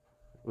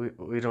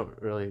 We don't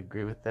really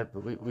agree with that,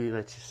 but we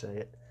let you say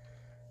it.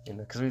 You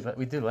know, because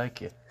we do like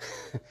you.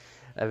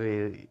 I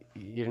mean,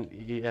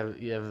 you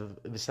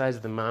have, besides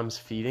the moms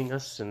feeding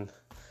us and,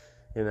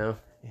 you know...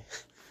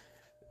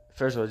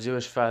 First of all,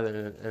 Jewish father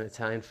and an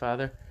Italian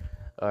father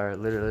are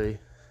literally...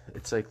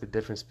 It's like the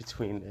difference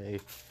between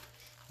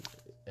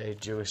a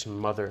Jewish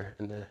mother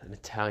and an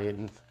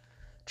Italian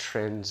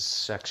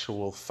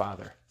transsexual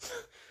father.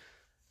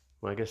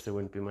 Well, I guess there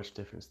wouldn't be much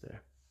difference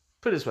there.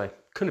 Put it this way,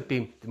 couldn't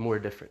be more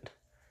different.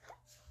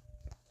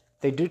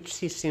 They do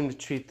seem to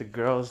treat the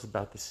girls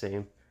about the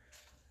same.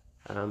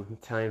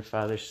 Italian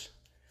fathers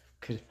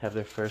could have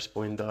their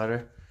firstborn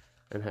daughter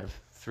and have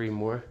 3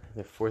 more.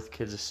 Their 4th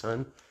kid's a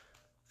son.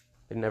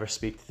 they never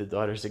speak to the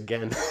daughters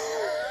again.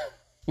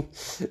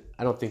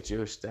 I don't think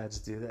Jewish dads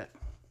do that.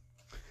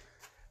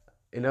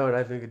 You know what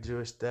I think of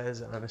Jewish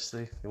dads,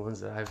 honestly? The ones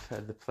that I've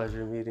had the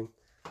pleasure of meeting.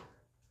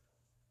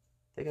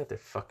 They got their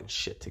fucking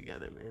shit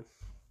together, man.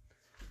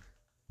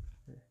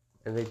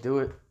 And they do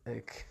it,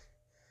 like,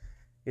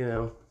 you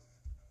know,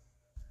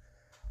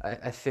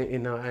 I think, you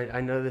know,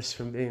 I know this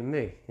from being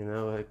me, you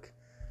know, like,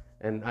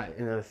 and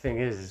the thing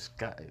is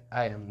God,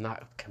 I am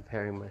not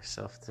comparing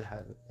myself to how,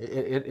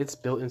 it's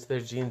built into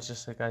their genes,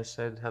 just like I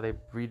said, how they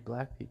breed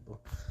black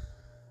people.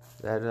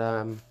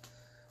 That,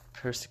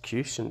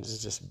 persecution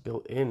is just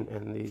built in,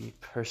 and the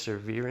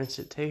perseverance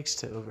it takes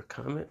to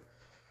overcome it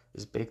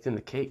is baked in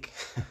the cake.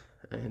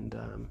 and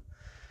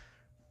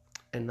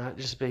not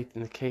just baked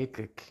in the cake,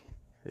 like,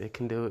 they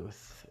can do it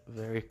with a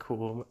very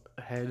cool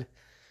head.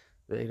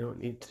 They don't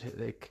need to,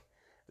 like,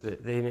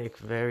 they make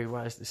very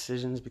wise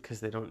decisions because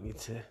they don't need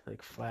to,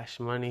 like, flash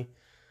money.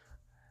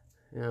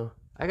 You know,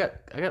 I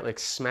got like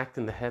smacked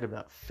in the head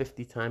about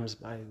 50 times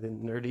by the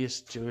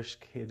nerdiest Jewish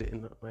kid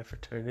in my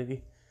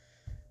fraternity.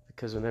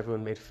 Because when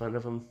everyone made fun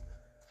of him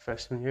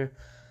freshman year,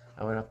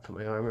 I went up, put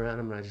my arm around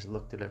him, and I just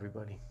looked at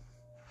everybody.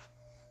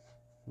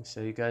 He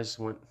said, "You guys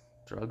want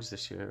drugs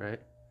this year,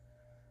 right?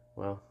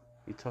 Well,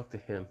 you talk to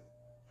him.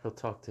 He'll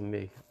talk to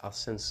me. I'll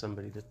send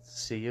somebody to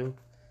see you.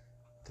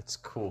 That's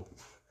cool.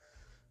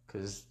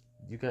 Because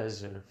you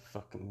guys are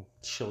fucking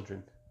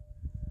children.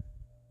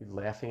 You're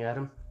laughing at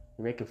him?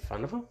 You're making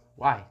fun of him?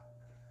 Why?"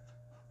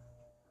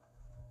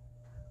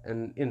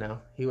 And, you know,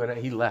 he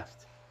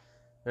left.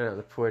 And on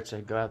the porch,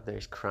 I go out there,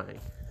 he's crying.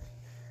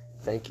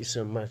 "Thank you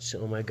so much.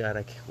 Oh my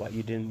God, why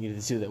you didn't need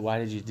to do that? Why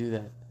did you do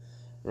that?"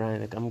 Ryan,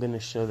 like, I'm going to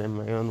show them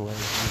my own way.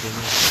 I'm going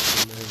to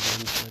show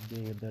them by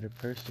being a better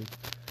person.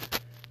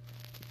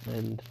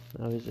 And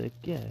I was like,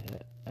 "Yeah,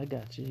 I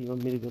got you. You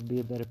want me to go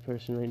be a better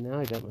person right now?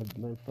 I got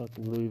my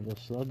fucking Louisville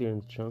Slugger in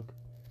the trunk."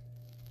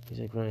 He's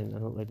like, "Ryan, I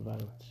don't like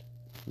violence.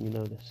 You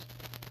know this.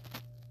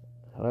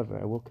 However,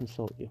 I will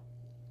consult you.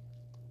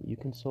 You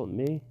consult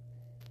me.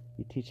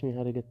 You teach me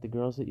how to get the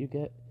girls that you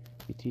get.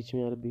 You teach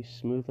me how to be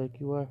smooth like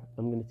you are.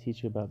 I'm going to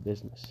teach you about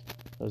business."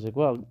 I was like,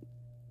 "Well,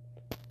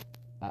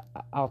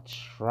 I'll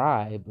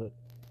try, but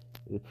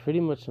pretty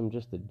much I'm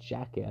just a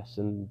jackass."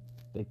 And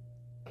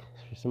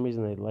for some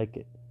reason they like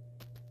it.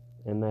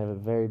 And I have a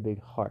very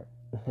big heart.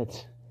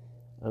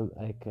 I'm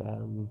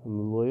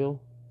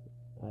loyal.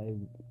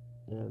 I'm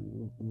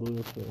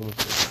loyal to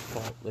almost a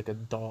fault, like a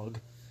dog.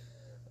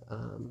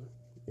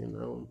 You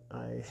know,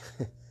 I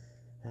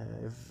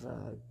have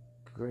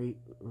great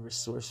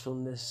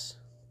resourcefulness.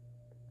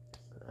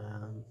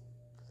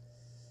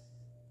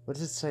 What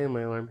does it say on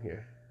my arm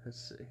here?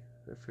 Let's see.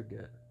 I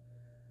forget.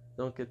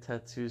 Don't get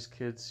tattoos,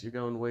 kids. You're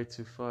going way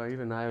too far.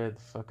 Even I had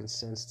the fucking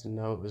sense to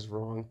know it was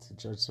wrong to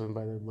judge someone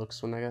by their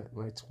looks when I got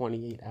my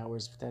 28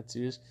 hours of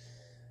tattoos.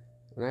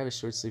 When I have a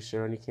short sleeve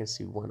shirt on, you can't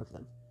see one of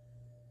them.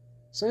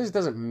 So it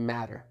doesn't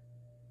matter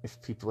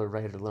if people are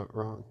right or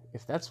wrong.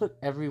 If that's what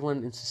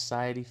everyone in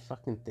society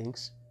fucking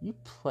thinks, you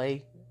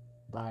play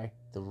by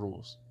the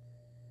rules.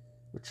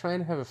 We're trying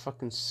to have a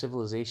fucking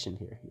civilization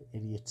here, you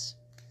idiots.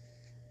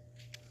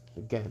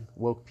 Again,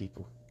 woke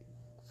people.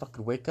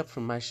 Fucking wake up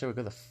from my show or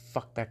go the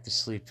fuck back to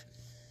sleep.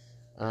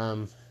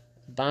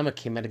 Obama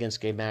came out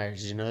against gay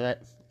marriage. Did you know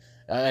that?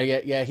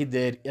 Yeah, he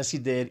did. Yes, he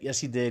did. Yes,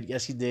 he did.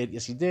 Yes, he did.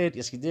 Yes, he did.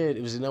 Yes, he did.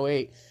 It was in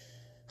 2008.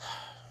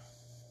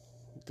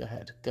 Go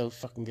ahead. Go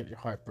fucking get your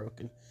heart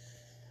broken.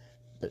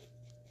 But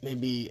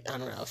maybe, I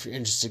don't know, if you're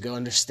interested, go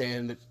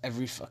understand that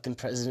every fucking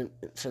president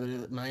for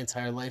my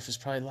entire life has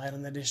probably lied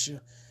on that issue.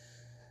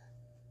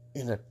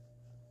 You know,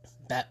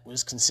 that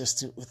was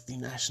consistent with the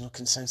national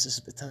consensus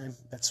at the time.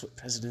 That's what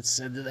presidents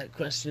said to that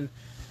question.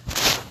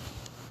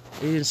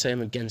 He didn't say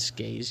I'm against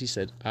gays. He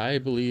said, "I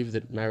believe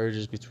that marriage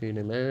is between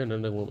a man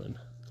and a woman."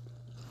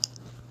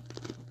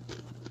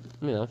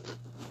 You know.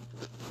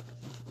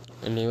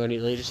 And then what he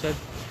later said?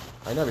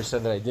 "I never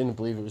said that I didn't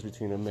believe it was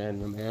between a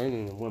man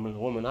and a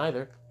woman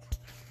either."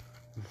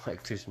 I'm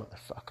like, these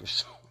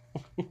motherfuckers.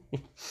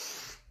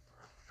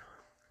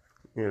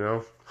 You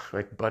know?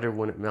 Like butter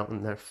wouldn't melt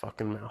in their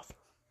fucking mouth.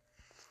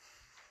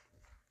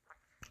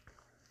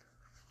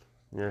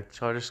 Yeah,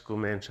 charter school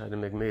man tried to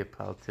make me a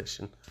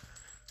politician.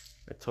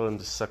 I told him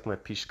to suck my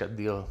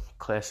pishkadil.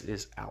 Class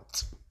is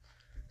out.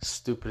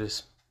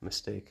 Stupidest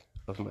mistake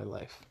of my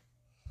life.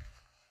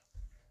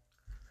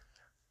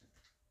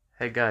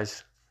 Hey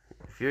guys,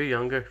 if you're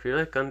younger, if you're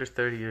like under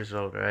 30 years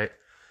old, right?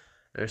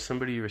 There's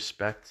somebody you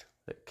respect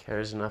that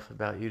cares enough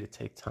about you to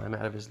take time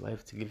out of his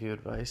life to give you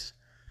advice,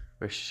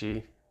 or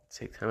she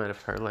take time out of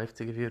her life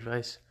to give you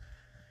advice.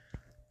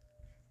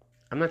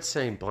 I'm not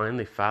saying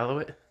blindly follow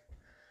it,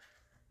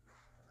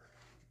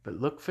 but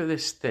look for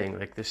this thing,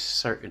 like this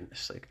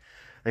certainness, like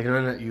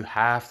no, you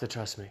have to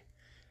trust me,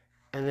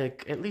 and then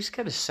at least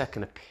get a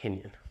second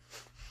opinion.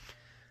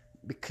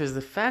 Because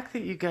the fact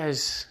that you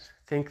guys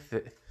think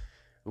that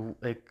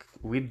like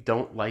we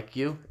don't like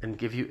you and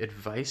give you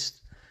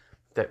advice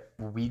that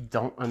we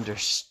don't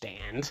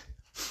understand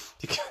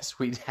because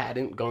we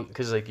hadn't gone,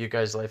 because like your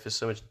guys' life is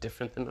so much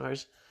different than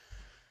ours,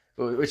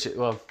 which,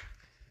 well,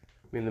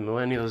 I mean, the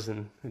millennials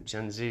and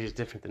Gen Z is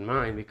different than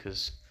mine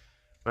because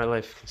my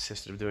life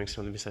consisted of doing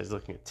something besides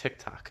looking at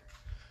TikTok.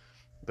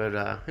 But,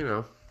 you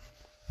know,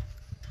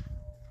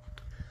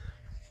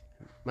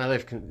 my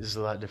life is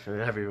a lot different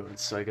than everyone's,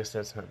 so I guess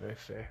that's not very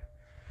fair.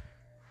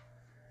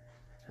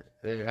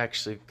 They're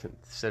actually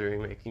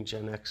considering making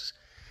Gen X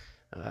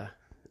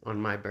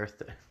on my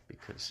birthday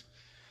because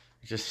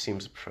it just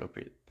seems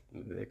appropriate.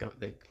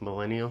 They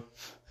millennial.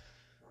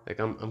 Like,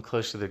 I'm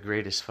close to the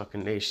greatest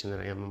fucking nation that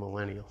I am a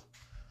millennial.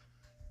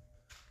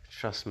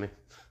 Trust me.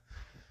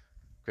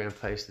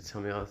 Grandpa used to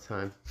tell me all the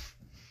time.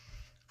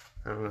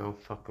 I don't know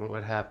fucking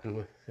what happened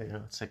with, you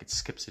know, it's like it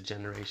skips a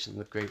generation,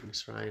 the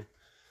greatness, Ryan.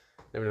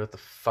 Never know what the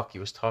fuck he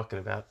was talking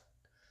about.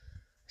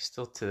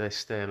 Still to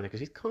this day, I'm like,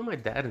 is he calling my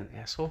dad an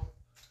asshole?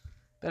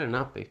 Better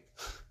not be.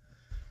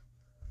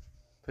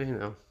 But, you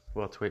know,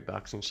 welterweight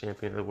boxing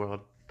champion of the world,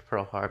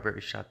 Pearl Harbor,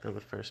 he shot down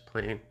the first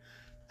plane,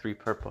 3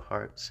 Purple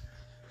Hearts.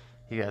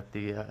 He got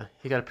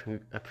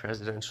a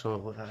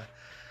presidential,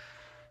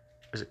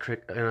 it was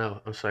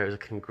a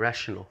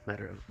congressional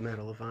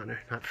Medal of Honor,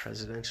 not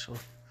presidential.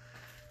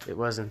 It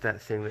wasn't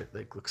that thing that,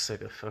 like, looks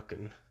like a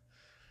fucking,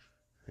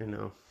 you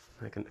know,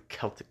 like a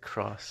Celtic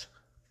cross.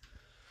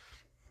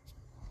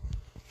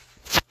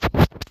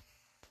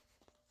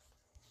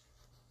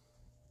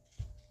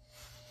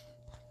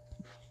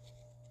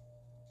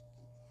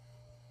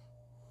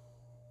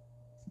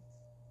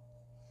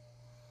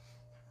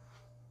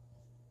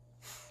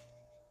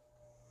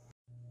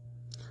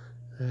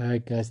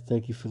 Alright, guys,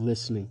 thank you for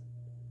listening.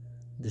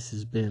 This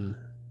has been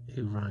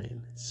a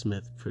Ryan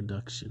Smith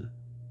production.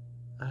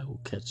 I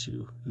will catch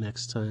you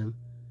next time.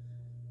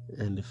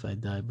 And if I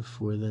die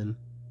before then,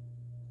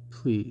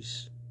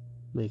 please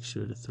make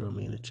sure to throw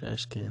me in a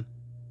trash can.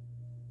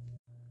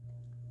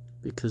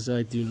 Because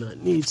I do not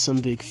need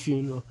some big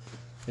funeral.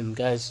 And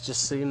guys,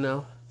 just so you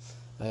know,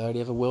 I already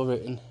have a will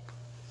written.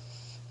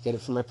 Get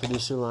it from my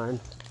producer, Lauren.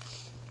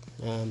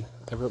 I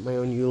wrote my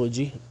own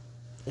eulogy.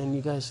 And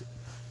you guys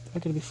are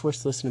going to be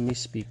forced to listen to me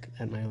speak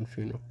at my own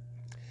funeral.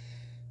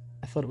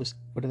 I thought it was,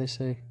 what do they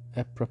say?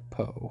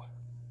 Apropos.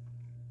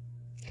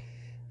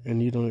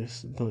 And you don't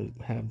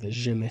have the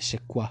je ne sais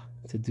quoi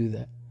to do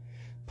that.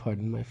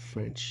 Pardon my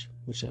French,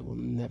 which I will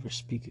never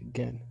speak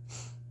again.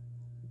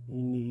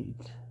 You need,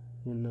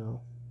 you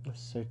know, a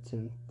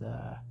certain,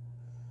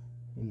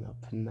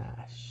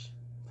 panache,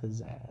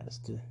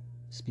 pizzazz to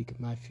speak at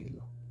my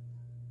funeral.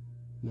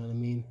 You know what I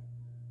mean?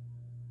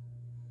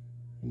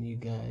 And you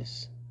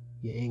guys,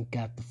 you ain't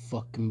got the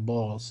fucking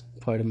balls.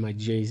 Pardon my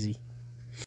Jay-Z.